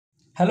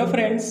Hello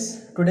friends,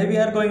 today we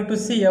are going to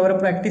see our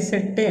practice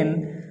set 10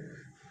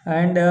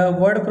 and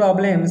word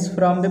problems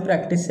from the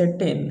practice set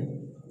 10.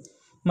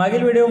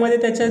 मागील व्हिडिओमध्ये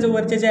त्याच्या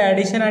वरचे जे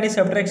addition आणि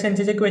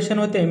सबट्रॅक्शनचे जे क्वेश्चन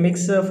होते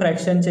मिक्स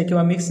फ्रॅक्शनचे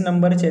किंवा मिक्स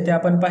नंबरचे ते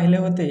आपण पाहिले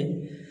होते.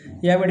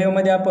 या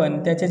व्हिडिओमध्ये आपण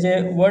त्याचे जे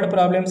वर्ड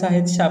प्रॉब्लेम्स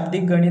आहेत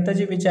शाब्दिक गणित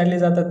जी विचारली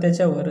जातात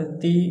त्याच्यावर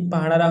ती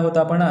पाहणार आहोत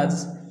आपण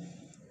आज.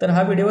 तर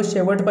हा व्हिडिओ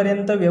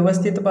शेवटपर्यंत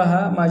व्यवस्थित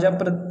पहा. माझ्या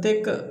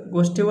प्रत्येक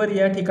गोष्टीवर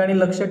या ठिकाणी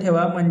लक्ष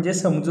ठेवा म्हणजे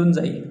समजून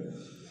जाईल.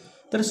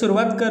 तर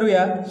सुरुवात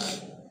करूया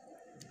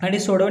आणि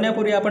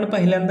सोडवण्यापूर्वी आपण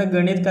पहिल्यांदा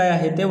गणित काय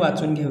आहे ते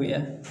वाचून घेऊया.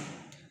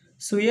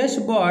 Suyash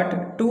bought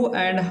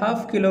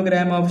 2.5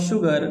 kilogram of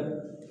sugar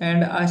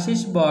and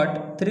Ashish bought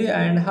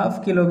 3.5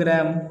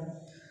 kilogram.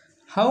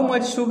 How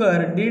much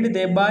sugar did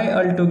they bye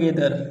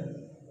altogether?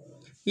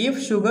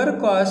 If sugar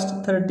cost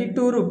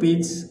 32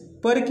 rupees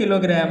per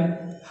kilogram,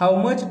 how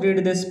much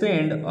did they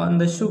spend on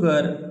the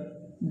sugar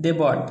they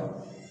bought?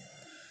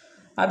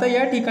 आता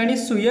या ठिकाणी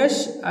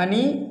सुयश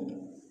आणि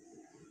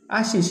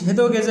आशिष हे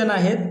दोघे जण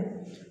आहेत.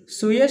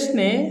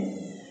 सुयशने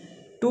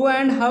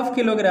 2.5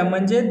 किलोग्रॅम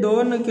म्हणजे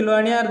 2 kilo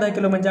आणि अर्धा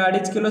किलो म्हणजे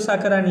 2.5 किलो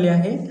साखर आणली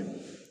आहे.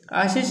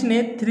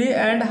 आशिषने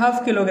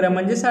 3.5 किलोग्रॅम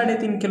म्हणजे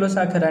 3.5 किलो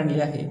साखर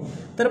आणली आहे.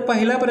 तर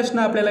पहिला प्रश्न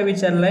आपल्याला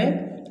विचारला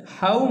आहे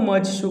how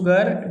much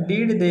sugar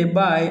did they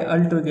bye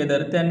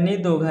altogether? त्यांनी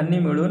दोघांनी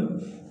मिळून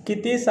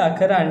किती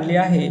साखर आणली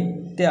आहे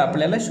ते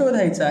आपल्याला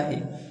शोधायचं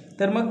आहे.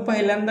 तर मग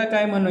पहिल्यांदा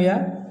काय म्हणूया,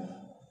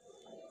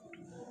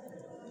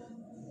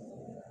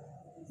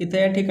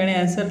 इथे या ठिकाणी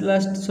आन्सरला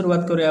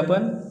सुरुवात करूया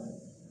आपण.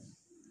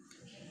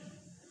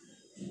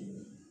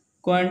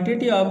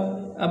 क्वांटिटी ऑफ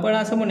आपण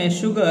असं म्हणूया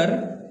शुगर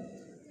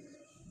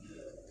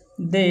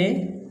दे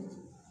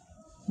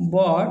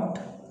बॉट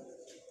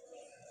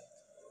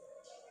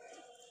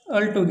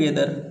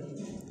ऑलटुगेदर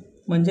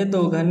म्हणजे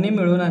दोघांनी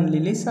मिळून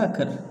आणलेली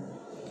साखर.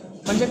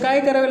 म्हणजे काय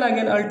करावे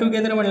लागेल?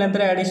 ऑलटुगेदर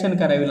म्हटल्यानंतर ॲडिशन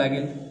करावी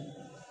लागेल.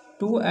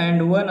 2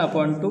 and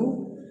 1/2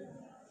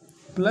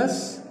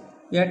 प्लस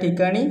या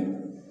ठिकाणी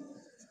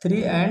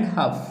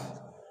 3.5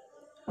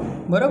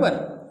 बरोबर.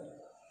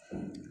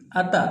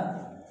 आता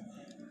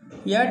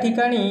या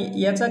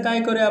ठिकाणी याचा काय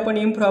करूया आपण?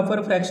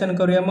 इम्प्रॉपर फ्रॅक्शन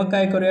करूया. मग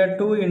काय करूया?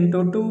 2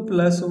 × 2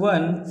 +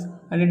 1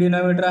 आणि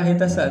डिनॉमिनेटर आहे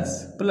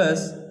तसाच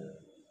प्लस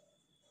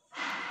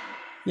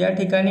या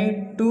ठिकाणी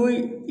 2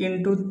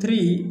 ×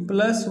 3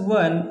 +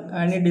 1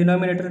 आणि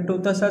डिनॉमिनेटर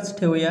 2 तसाच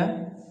ठेवूया.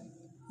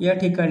 या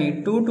ठिकाणी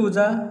 2 × 2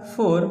 =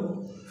 4,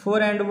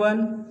 4 and 1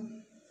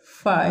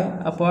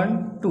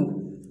 5/2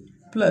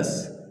 प्लस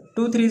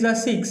 2 × 3 =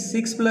 6,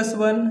 6 +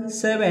 1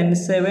 7,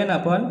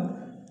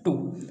 7/2.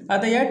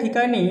 आता या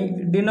ठिकाणी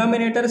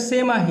डिनॉमिनेटर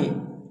सेम आहे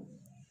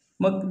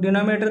मग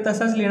डिनॉमिनेटर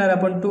तसाच लिहिणार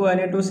आपण. 2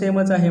 आणि 2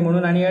 सेमच आहे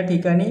म्हणून. आणि या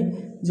ठिकाणी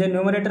जे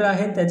न्यूमरेटर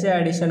आहे त्याचे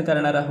ॲडिशन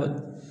करणार आहोत.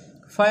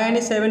 5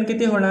 आणि 7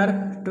 किती होणार?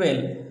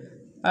 12.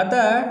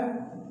 आता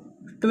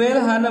 12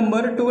 हा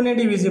नंबर 2 ने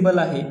डिव्हिजिबल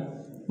आहे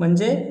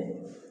म्हणजे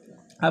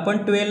आपण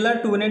 12ला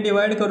 2 ने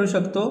डिवाइड करू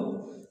शकतो.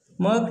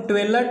 मग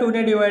 12ला 2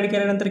 ने डिवाइड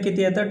केल्यानंतर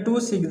किती येतं? 2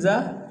 × 6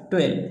 =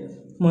 12.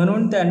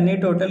 म्हणून त्यांनी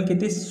टोटल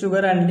किती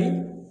शुगर आणली?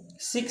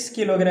 6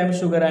 किलोग्रॅम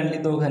शुगर आणली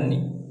दोघांनी.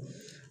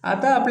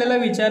 आता आपल्याला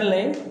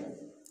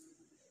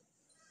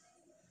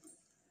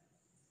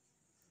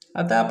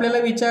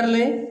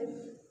विचारले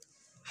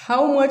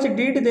how much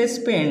did they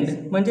spend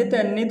म्हणजे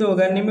त्यांनी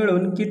दोघांनी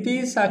मिळून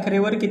किती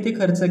साखरेवर किती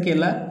खर्च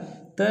केला.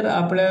 तर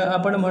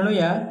आपण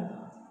म्हणूया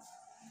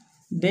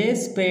दे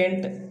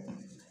स्पेंट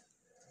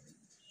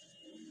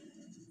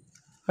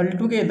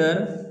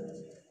ऑलटुगेदर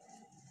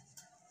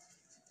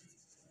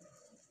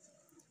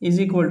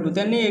 =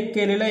 त्यांनी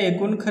केलेला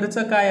एकूण खर्च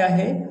काय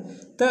आहे?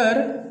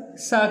 तर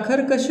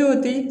साखर कशी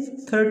होती?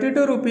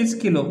 32 रुपीज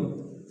किलो.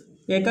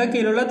 एका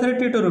किलोला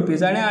 32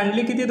 रुपीज आणि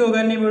आणली किती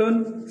दोघांनी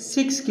मिळून?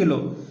 6 किलो.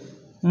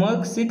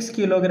 मग 6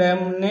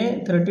 किलोग्रॅमने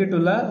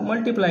 32ला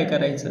मल्टिप्लाय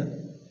करायचं.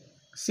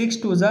 6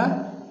 × 2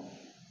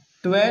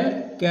 = 12,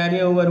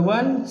 कॅरी ओव्हर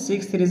 1,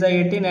 6 × 3 =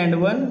 18 and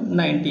 1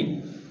 19.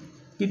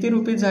 किती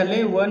रुपीज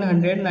झाले?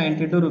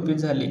 192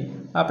 रुपीज झाले.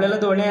 आपल्याला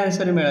दोन्ही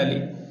आन्सर मिळाले.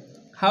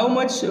 How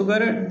much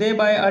sugar they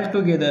bye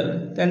altogether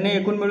त्यांनी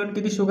एकूण मिळून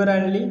किती शुगर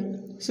आणली?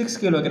 6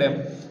 किलोग्रॅम.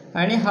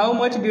 आणि how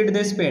much did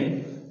they spend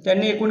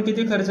त्यांनी एकूण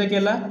किती खर्च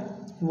केला?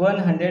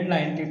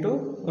 192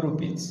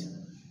 रुपीज.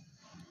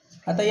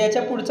 आता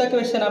याच्या पुढचा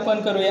क्वेश्चन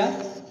आपण करूया.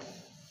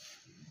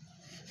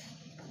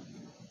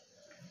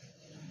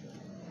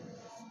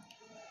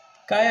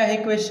 काय आहे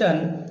क्वेश्चन?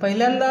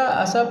 पहिल्यांदा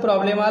असा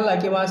प्रॉब्लेम आला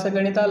किंवा असं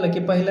गणित आलं की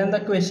पहिल्यांदा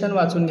क्वेश्चन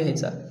वाचून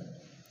घ्यायचा.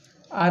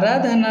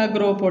 आराधना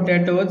grow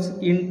potatoes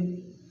in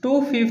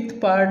 2/5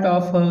 part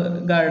of her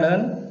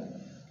garden,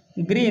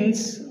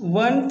 greens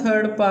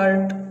 1/3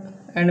 part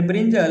and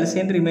brinjals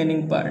in remaining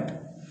part.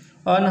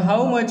 On how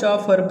much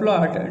of her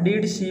plot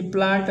did she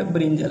plant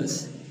brinjals?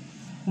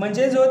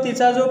 म्हणजे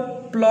तिचा जो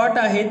प्लॉट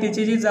आहे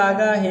तिची जी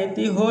जागा आहे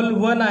ती होल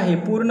 1 आहे.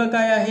 पूर्ण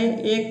काय आहे?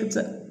 एक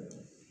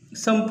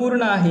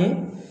संपूर्ण आहे.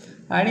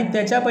 आणि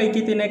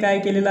त्याच्यापैकी तिने काय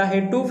केलेलं आहे?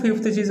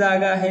 2/5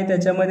 जागा आहे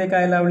त्याच्यामध्ये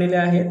काय लावलेले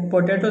आहेत?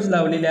 पोटॅटोज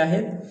लावलेले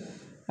आहेत.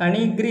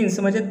 आणि ग्रीन्स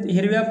म्हणजे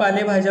हिरव्या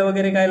पालेभाज्या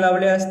वगैरे काय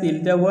लावल्या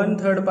असतील त्या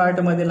 1/3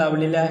 पार्टमध्ये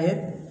लावलेल्या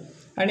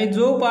आहेत आणि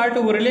जो पार्ट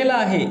उरलेला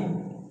आहे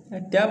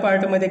त्या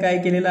पार्टमध्ये काय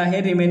केलेलं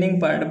आहे, remaining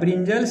part,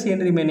 brinjals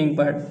in remaining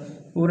part,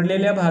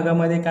 उरलेल्या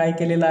भागामध्ये काय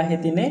केलेलं आहे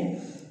तिने,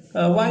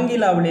 वांगी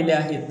लावलेले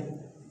आहेत.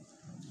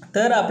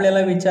 तर आपल्याला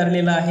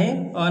विचारलेलं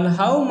आहे on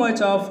how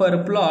much of her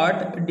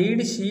plot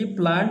did she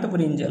plant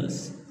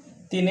brinjals,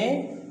 तिने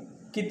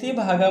किती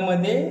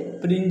भागामध्ये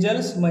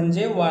ब्रिंजल्स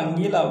म्हणजे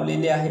वांगी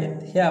लावलेली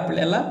आहेत हे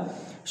आपल्याला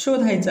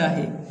शोधायचं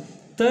आहे.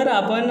 तर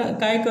आपण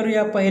काय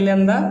करूया,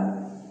 पहिल्यांदा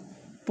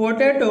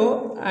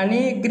पोटॅटो आणि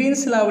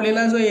ग्रीन्स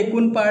लावलेला जो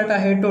एकूण पार्ट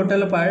आहे,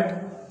 टोटल पार्ट,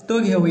 तो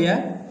घेऊया.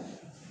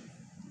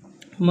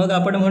 मग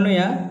आपण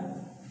म्हणूया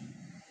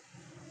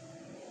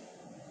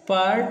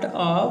part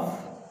of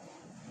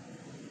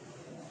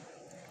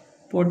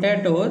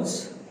potatoes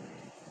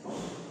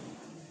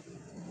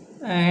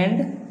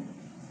and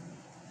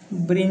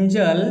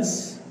brinjals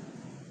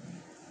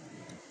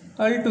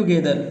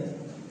altogether,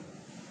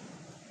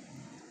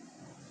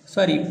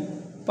 sorry,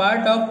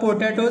 part of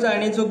potatoes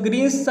आणि जो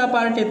ग्रीन्सचा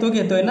पार्ट आहे तो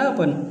घेतोय ना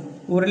आपण,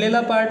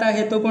 उरलेला पार्ट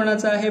आहे तो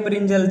कोणाचा आहे,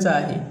 ब्रिंजलचा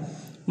आहे.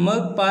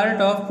 मग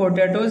part of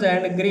potatoes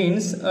and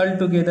Green's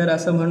अलटुगेदर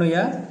असं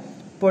म्हणूया.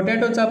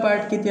 पोटॅटोचा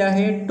पार्ट किती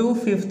आहे,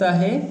 2/5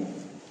 आहे,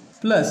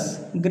 प्लस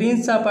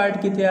ग्रीन्सचा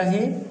पार्ट किती आहे,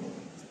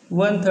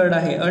 1/3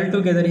 आहे.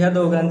 अलटुगेदर ह्या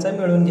दोघांचा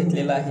मिळून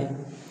घेतलेला आहे.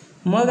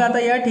 मग आता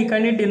या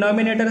ठिकाणी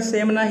डिनॉमिनेटर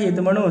सेम नाहीत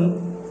म्हणून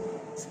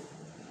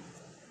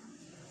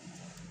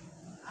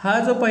हा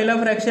जो पहिला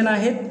फ्रॅक्शन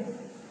आहे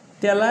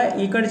त्याला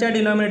इकडच्या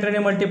डिनॉमिनेटरने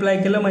मल्टिप्लाय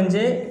केलं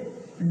म्हणजे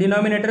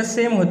डिनॉमिनेटर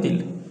सेम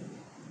होतील.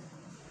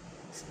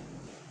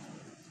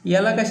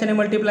 याला कशाने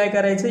मल्टिप्लाय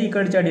करायचं,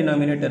 इकडच्या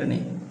डिनॉमिनेटरने.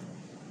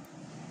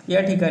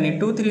 या ठिकाणी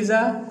 2 3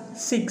 जा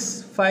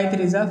 6, 5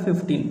 3 जा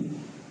 15,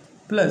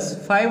 प्लस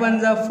 5 1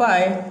 जा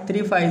 5,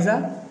 3 5 जा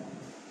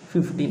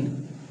 15.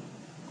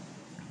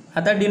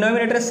 आता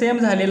डिनॉमिनेटर सेम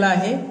झालेला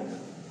आहे,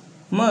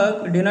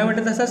 मग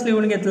डिनॉमिनेटर तसाच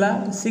लिहून घेतला,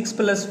 6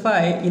 +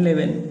 5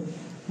 11.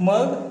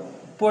 मग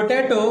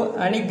पोटॅटो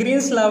आणि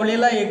ग्रीन्स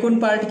लावलेला एकूण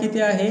पार्ट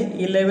किती आहे,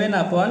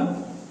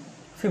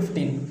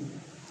 11/15.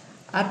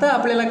 आता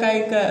आपल्याला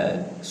काय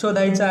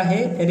शोधायचं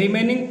आहे,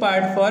 remaining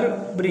part for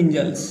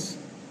brinjals,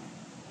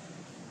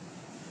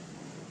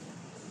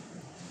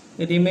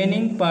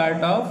 remaining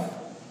part of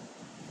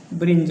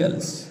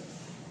brinjals.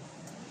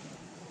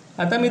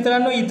 आता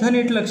मित्रांनो इथं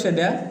नीट लक्ष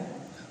द्या.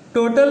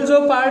 टोटल जो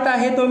पार्ट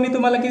आहे तो मी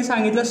तुम्हाला किती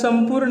सांगितलं,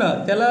 संपूर्ण,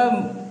 त्याला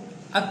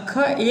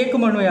अख्खा एक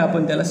म्हणूया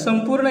आपण, त्याला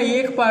संपूर्ण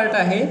एक पार्ट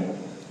आहे,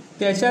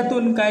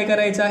 त्याच्यातून काय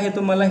करायचं आहे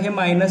तुम्हाला, हे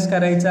मायनस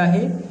करायचं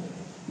आहे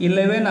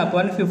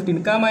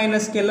 11/15. का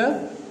मायनस केलं,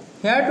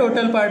 ह्या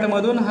टोटल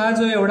पार्टमधून हा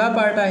जो एवढा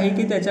पार्ट आहे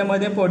की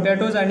त्याच्यामध्ये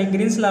पोटॅटोज आणि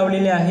ग्रीन्स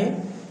लावलेले आहे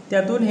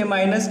त्यातून हे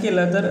मायनस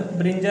केलं तर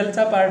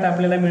ब्रिंजलचा पार्ट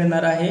आपल्याला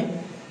मिळणार आहे.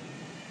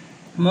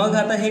 मग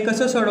आता हे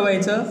कसं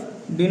सोडवायचं,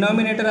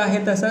 डिनॉमिनेटर आहे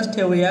तसाच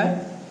ठेवूया.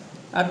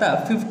 आता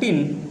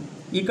 15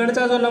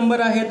 इकडचा जो नंबर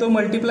आहे तो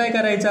मल्टिप्लाय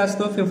करायचा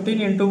असतो,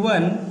 15 ×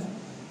 1,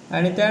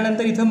 आणि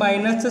त्यानंतर इथं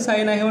मायनसचं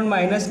साईन आहे म्हणून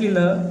मायनस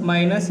लिहिलं,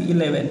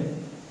 -11.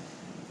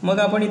 मग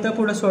आपण इथं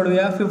पुढं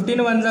सोडूया.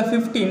 15 1 जा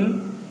 15,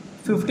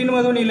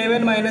 15मधून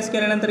 11 मायनस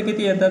केल्यानंतर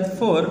किती येतात,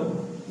 4,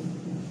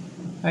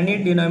 आणि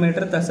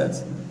डिनॉमिनेटर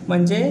तसंच.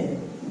 म्हणजे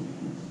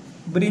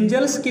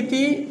ब्रिंजल्स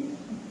किती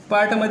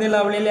पार्टमध्ये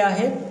लावलेले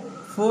आहेत,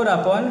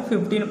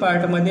 4/15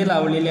 पार्टमध्ये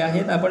लावलेले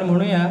आहेत. आपण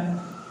म्हणूया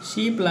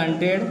शी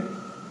planted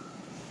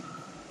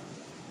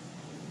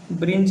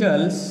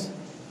brinjals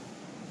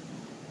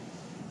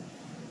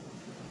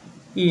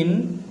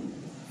in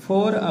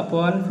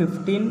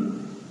 4/15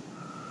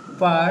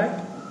 part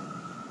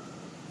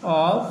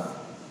of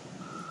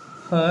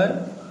her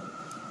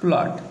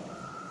plot,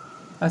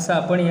 असं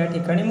आपण या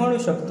ठिकाणी म्हणू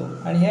शकतो.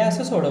 आणि हे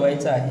असं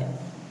सोडवायचं आहे.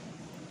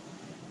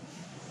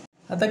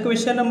 आता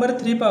क्वेश्चन नंबर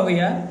 3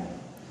 पाहूया.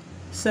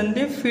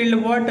 Sandeep filled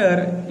water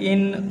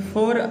in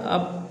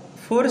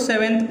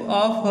 4/7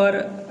 of her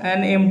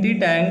an empty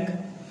tank.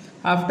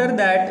 After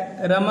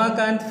that,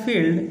 Ramakant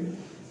filled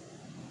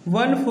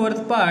 1/4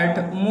 part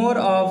more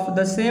of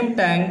the same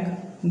tank.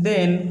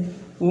 Then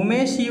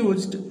Umesh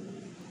used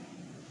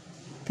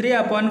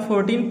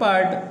 3/14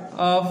 part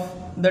of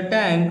the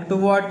tank to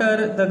water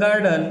the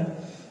garden.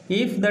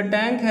 If the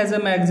tank has a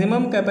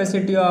maximum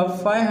capacity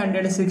of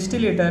 560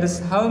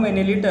 liters, how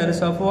many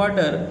liters of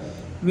water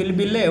will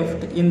be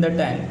left in the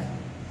tank?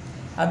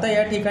 आता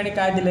या ठिकाणी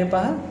काय दिले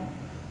पहा.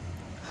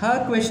 हा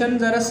question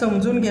जरा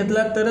समजून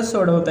घेतला तरच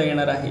सोडवता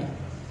येणार आहे.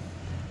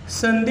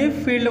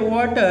 Sandeep filled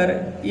water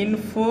in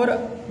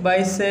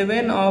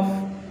 4/7 of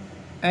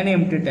an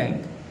empty tank.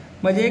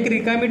 म्हणजे एक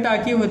रिकामी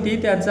टाकी होती,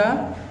 त्याचा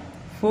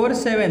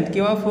 4/7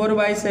 किंवा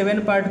 4/7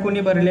 पार्ट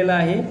कोणी भरलेला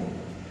आहे,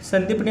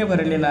 संदीपने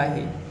भरलेला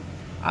आहे.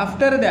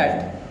 आफ्टर दॅट,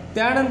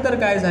 त्यानंतर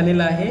काय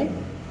झालेलं आहे,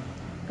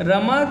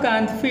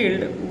 Ramakant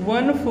filled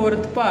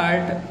 1/4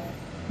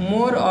 part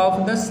more of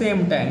the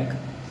same tank.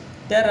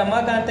 त्या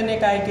रमाकांतने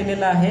काय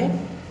केलेलं आहे,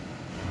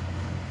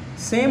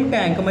 सेम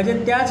टँक म्हणजे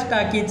त्याच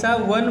टाकीचा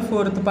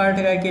 1/4 पार्ट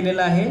काय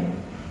केलेला आहे,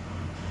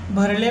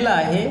 भरलेला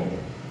आहे.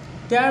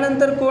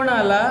 त्यानंतर कोण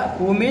आला,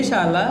 उमेश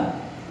आला.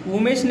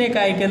 उमेशने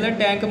काय केलं,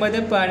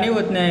 टँकमध्ये पाणी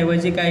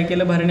ओतण्याऐवजी काय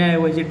केलं,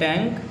 भरण्याऐवजी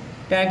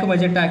टँक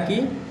म्हणजे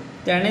टाकी,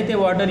 त्याने ते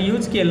वॉटर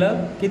यूज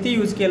केलं. किती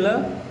यूज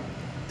केलं,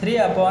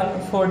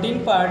 3/14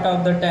 पार्ट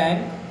ऑफ द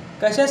टँक.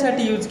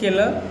 कशासाठी यूज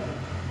केलं,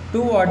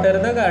 टू वॉटर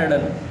द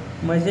गार्डन,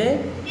 म्हणजे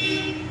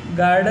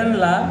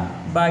गार्डनला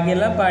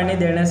बागेला पाणी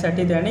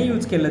देण्यासाठी त्याने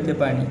यूज केलं ते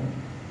पाणी.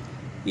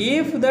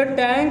 If the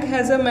tank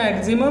has a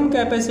maximum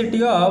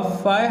capacity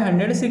of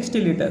 560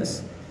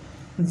 litres,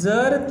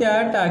 जर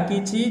त्या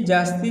टाकीची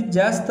जास्तीत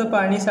जास्त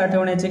पाणी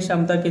साठवण्याची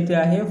क्षमता किती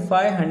आहे,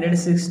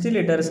 560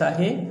 लिटर्स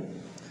आहे.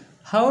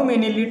 How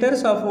many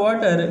litres of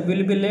water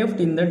will be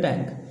left in the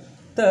tank,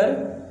 तर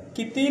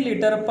किती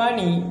लिटर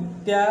पाणी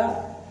त्या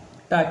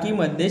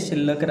टाकीमध्ये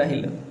शिल्लक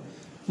राहिलं.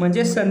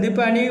 म्हणजे संदीप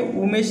आणि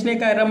उमेशने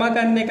काय,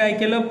 रमाकांतने काय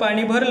केलं,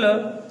 पाणी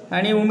भरलं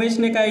आणि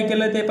उमेशने काय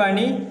केलं, ते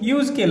पाणी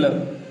यूज केलं,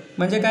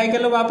 म्हणजे काय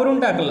केलं, वापरून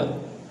टाकलं.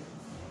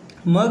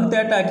 मग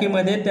त्या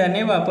टाकीमध्ये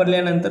त्याने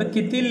वापरल्यानंतर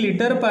किती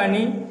लिटर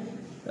पाणी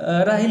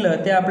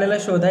राहिलं ते आपल्याला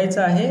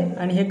शोधायचं आहे.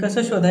 आणि हे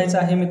कसं शोधायचं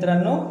आहे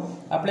मित्रांनो,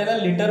 आपल्याला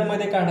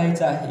लिटरमध्ये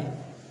काढायचं आहे.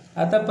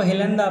 आता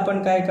पहिल्यांदा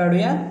आपण काय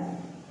काढूया,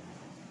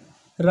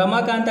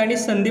 रमाकांत आणि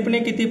संदीपने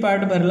किती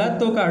पार्ट भरला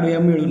तो काढूया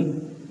मिळून.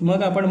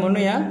 मग आपण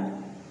म्हणूया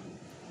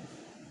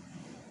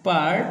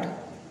part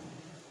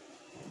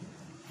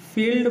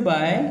filled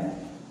by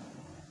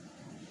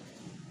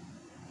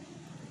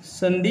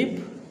Sandeep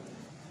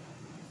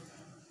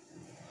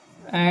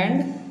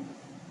and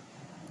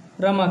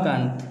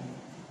Ramakant.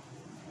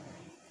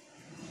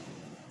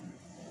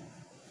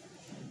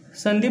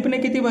 संदीपने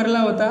किती भरला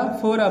होता,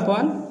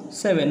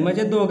 4/7,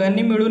 म्हणजे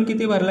दोघांनी मिळून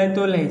किती भरला आहे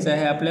तो लिहायचा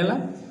आहे आपल्याला,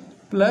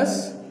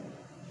 प्लस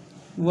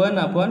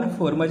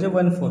 1/4 म्हणजे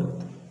 1/4.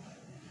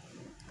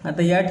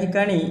 आता या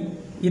ठिकाणी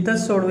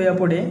इथंच सोडवूया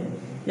पुढे.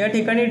 या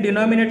ठिकाणी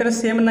डिनॉमिनेटर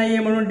सेम नाही आहे,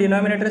 म्हणून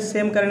डिनॉमिनेटर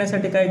सेम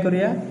करण्यासाठी काय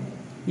करूया,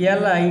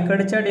 याला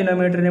इकडच्या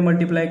डिनॉमिनेटरने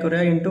मल्टिप्लाय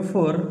करूया, इंटू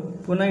 4,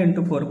 पुन्हा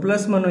इंटू 4,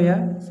 प्लस म्हणूया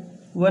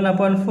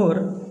 1/4,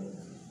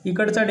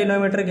 इकडचा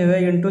डिनॉमिनेटर घेऊया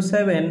इंटू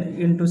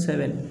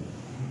 7.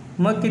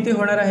 मग किती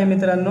होणार आहे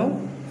मित्रांनो,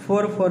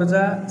 4 4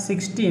 जा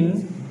 16,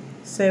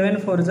 7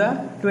 4 जा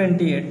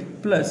 28,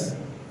 प्लस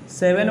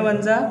 7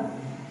 1 जा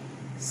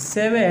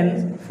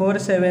 7, 4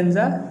 7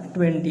 जा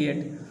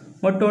 28.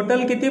 मग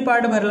टोटल किती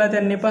पार्ट भरला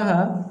त्यांनी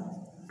पहा,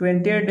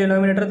 28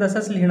 डिनॉमिनेटर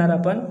तसंच लिहिणार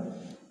आपण.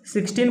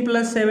 16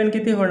 + 7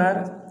 किती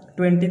होणार,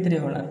 23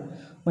 होणार.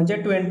 म्हणजे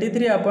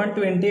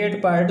 23/28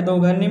 पार्ट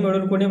दोघांनी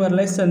मिळून कोणी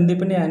भरला आहे,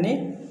 संदीपने आणि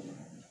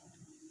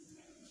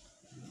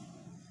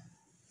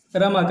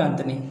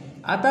रमाकांतने.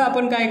 आता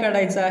आपण काय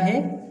काढायचं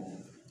आहे,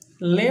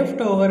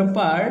 left over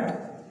part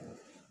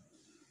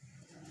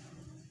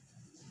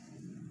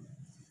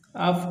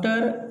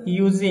after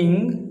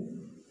using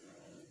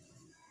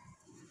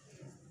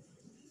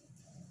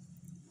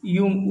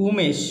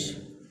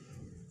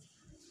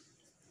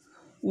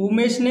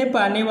उमेशने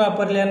पाणी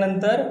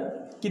वापरल्यानंतर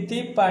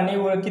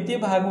किती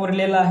भाग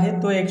उरलेला आहे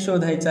तो एक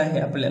शोधायचा आहे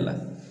आपल्याला.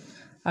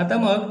 आता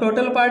मग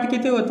टोटल पार्ट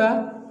किती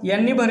होता,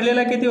 यांनी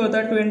भरलेला किती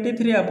होता,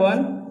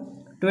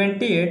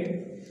 23/28.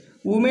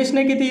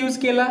 उमेशने किती यूज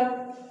केला,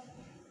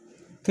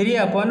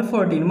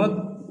 3/14.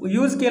 मग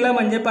यूज केला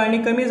म्हणजे पाणी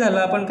कमी झालं,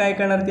 आपण काय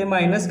करणार, ते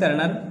मायनस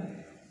करणार,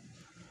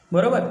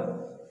 बरोबर,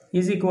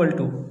 इज इक्वल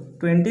टू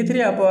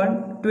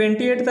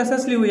 23/28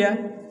 तसंच लिहूया,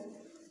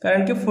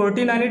 कारण की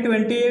 14 आणि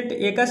 28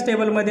 एकाच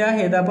टेबलमध्ये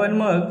आहेत. आपण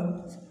मग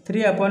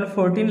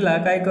 3/14ला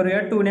काय करूया,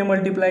 2ने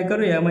मल्टिप्लाय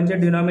करूया, म्हणजे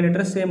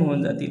डिनॉमिनेटर सेम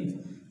होऊन जातील,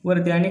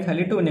 वरती आणि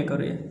खाली 2ने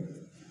करूया.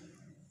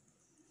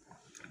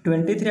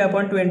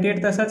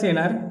 23/28 तसाच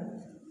येणार,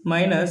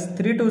 मायनस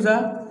 3 2 जा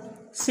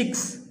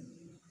 6,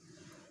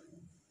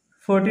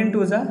 14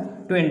 2 जा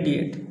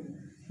 28.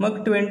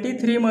 मग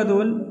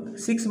 23मधून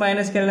 6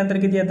 मायनस केल्यानंतर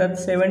किती येतात,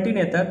 17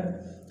 येतात.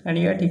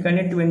 आणि या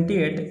ठिकाणी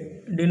 28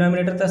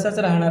 डिनॉमिनेटर तसाच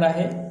राहणार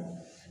आहे.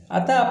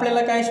 आता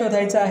आपल्याला काय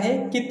शोधायचं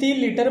आहे,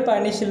 किती लिटर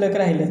पाणी शिल्लक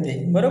राहिलं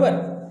ते, बरोबर.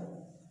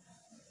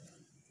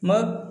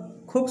 मग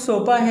खूप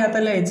सोपं आहे आता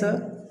लिहायचं,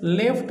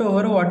 लेफ्ट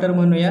ओव्हर वॉटर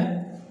म्हणूया.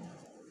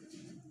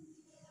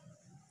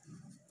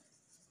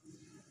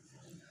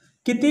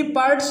 किती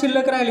पार्ट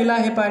शिल्लक राहिलेला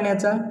आहे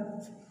पाण्याचा,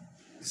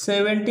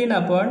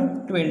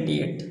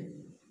 17/28.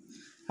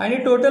 आणि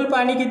टोटल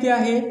पाणी किती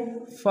आहे,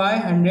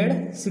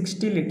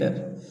 560 लिटर.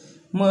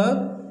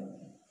 मग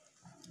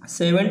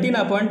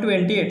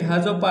 17/28 हा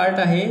जो पार्ट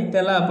आहे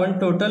त्याला आपण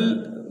टोटल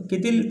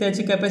किती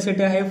त्याची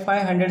कॅपॅसिटी आहे,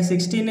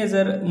 560ने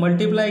जर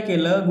मल्टिप्लाय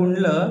केलं,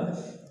 गुणलं,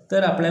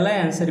 तर आपल्याला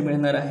ॲन्सर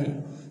मिळणार आहे.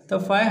 तर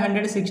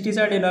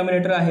 560चा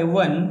डिनॉमिनेटर आहे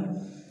 1.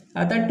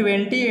 आता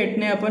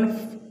 28ने आपण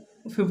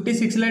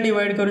 56ला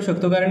डिवाइड करू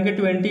शकतो, कारण की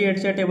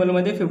 28च्या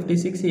टेबलमध्ये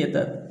 56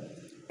 येतात.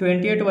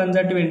 28 1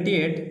 जा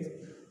 28,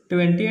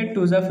 28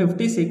 2 जा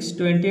 56,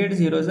 28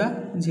 0 जा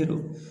 0.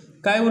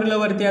 काय उरलं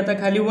वरती, आता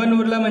खाली 1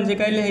 उरला, म्हणजे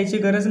काय लिहायची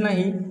गरज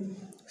नाही,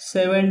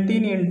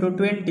 17 ×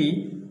 20.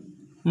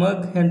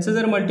 मग ह्यांचं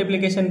जर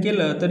मल्टिप्लिकेशन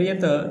केलं तर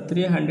येतं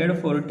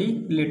 340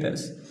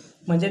 लिटर्स.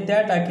 म्हणजे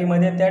त्या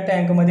टाकीमध्ये, त्या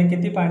टँकमध्ये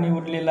किती पाणी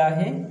उरलेलं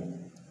आहे,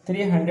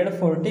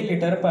 340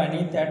 लिटर पाणी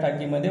त्या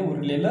टाकीमध्ये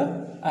उरलेलं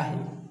आहे.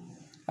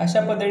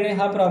 अशा पद्धतीने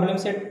हा प्रॉब्लेम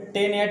सेट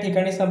 10 या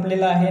ठिकाणी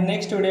संपलेला आहे.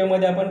 नेक्स्ट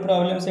व्हिडिओमध्ये आपण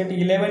प्रॉब्लेम सेट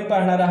 11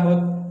 पाहणार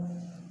आहोत.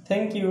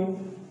 थँक्यू.